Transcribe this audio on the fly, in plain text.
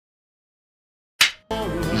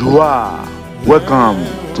Bonjour, welcome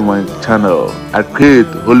to my channel. I create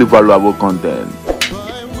holy valuable content.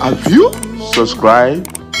 Have you subscribed?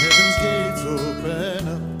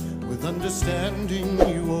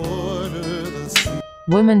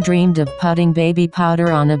 Woman dreamed of putting baby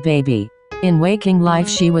powder on a baby. In waking life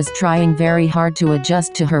she was trying very hard to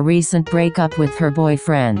adjust to her recent breakup with her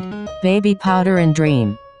boyfriend. Baby powder in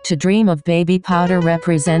dream. To dream of baby powder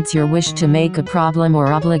represents your wish to make a problem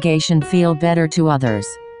or obligation feel better to others.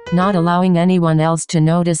 Not allowing anyone else to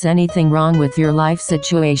notice anything wrong with your life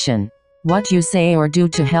situation. What you say or do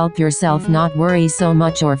to help yourself not worry so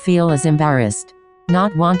much or feel as embarrassed.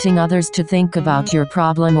 Not wanting others to think about your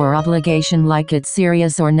problem or obligation like it's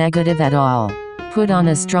serious or negative at all. Put on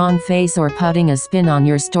a strong face or putting a spin on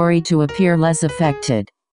your story to appear less affected.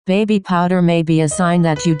 Baby powder may be a sign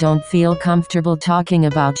that you don't feel comfortable talking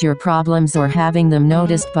about your problems or having them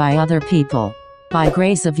noticed by other people. By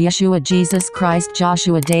grace of Yeshua Jesus Christ,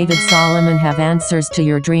 Joshua, David, Solomon have answers to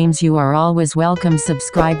your dreams. You are always welcome.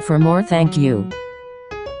 Subscribe for more. Thank you.